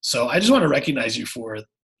so I just want to recognize you for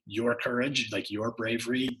your courage, like your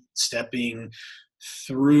bravery, stepping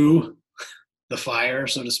through the fire,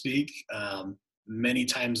 so to speak, many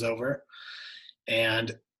times over,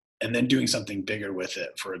 and then doing something bigger with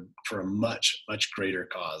it for a much greater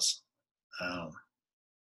cause.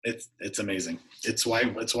 It's amazing. It's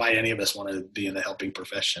why any of us want to be in the helping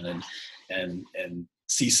profession and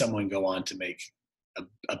see someone go on to make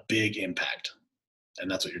a big impact, and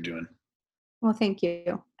that's what you're doing. Well, thank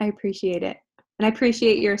you. I appreciate it, and I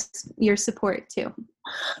appreciate your support too.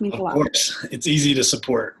 It means a lot. Of course, it's easy to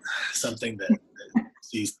support something that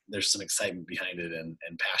sees there's some excitement behind it, and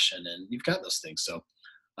passion, and you've got those things. So,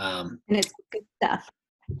 and it's good stuff.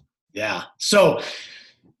 Yeah. So,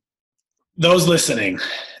 those listening,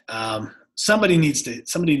 somebody needs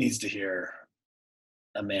to hear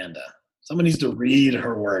Amanda. Someone needs to read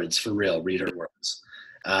her words for real. Read her words.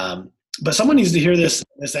 But someone needs to hear this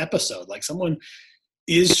episode. Like, someone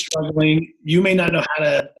is struggling. You may not know how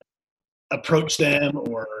to approach them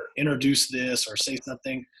or introduce this or say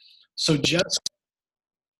something. So just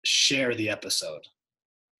share the episode.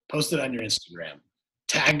 Post it on your Instagram.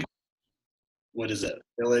 Tag, what is it?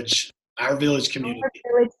 Our Village Community. Our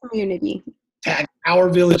Village Community. Tag Our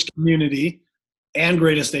Village Community and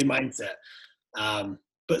Greatest Day Mindset.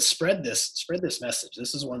 But spread this message.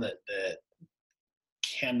 This is one that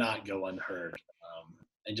cannot go unheard.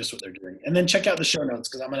 And just what they're doing. And then check out the show notes,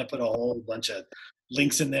 because I'm going to put a whole bunch of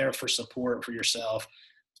links in there for support for yourself,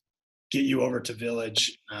 get you over to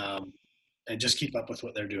Village, and just keep up with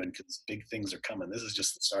what they're doing, because big things are coming. This is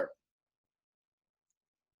just the start.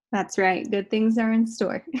 That's right. Good things are in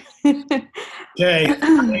store. Okay.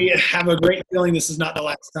 I have a great feeling this is not the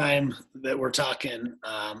last time that we're talking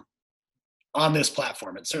on this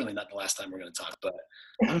platform. It's certainly not the last time we're going to talk, but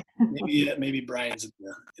maybe Brian's in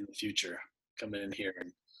the future coming in here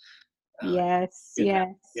and yes,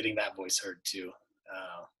 getting that voice heard too,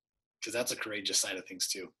 because that's a courageous side of things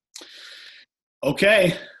too.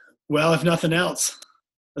 Okay, well, if nothing else,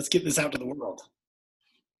 let's get this out to the world.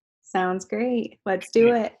 Sounds great. Let's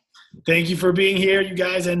do it. Thank you for being here, you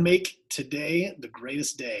guys, and make today the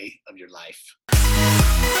greatest day of your life.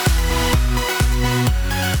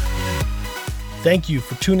 Thank you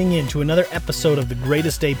for tuning in to another episode of the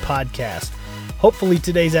Greatest Day podcast. Hopefully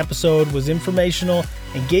today's episode was informational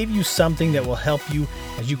and gave you something that will help you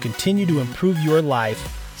as you continue to improve your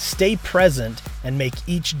life, stay present, and make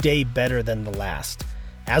each day better than the last.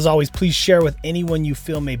 As always, please share with anyone you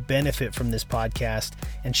feel may benefit from this podcast,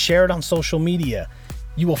 and share it on social media.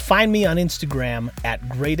 You will find me on Instagram at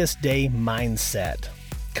Greatest Day Mindset.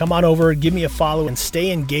 Come on over, give me a follow, and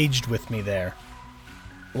stay engaged with me there.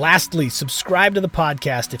 Lastly, subscribe to the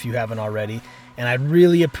podcast if you haven't already, and I'd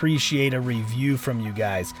really appreciate a review from you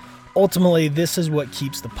guys. Ultimately, this is what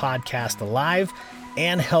keeps the podcast alive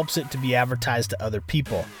and helps it to be advertised to other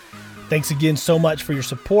people. Thanks again so much for your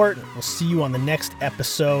support. We'll see you on the next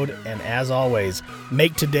episode, and as always,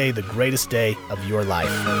 make today the greatest day of your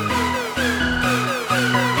life.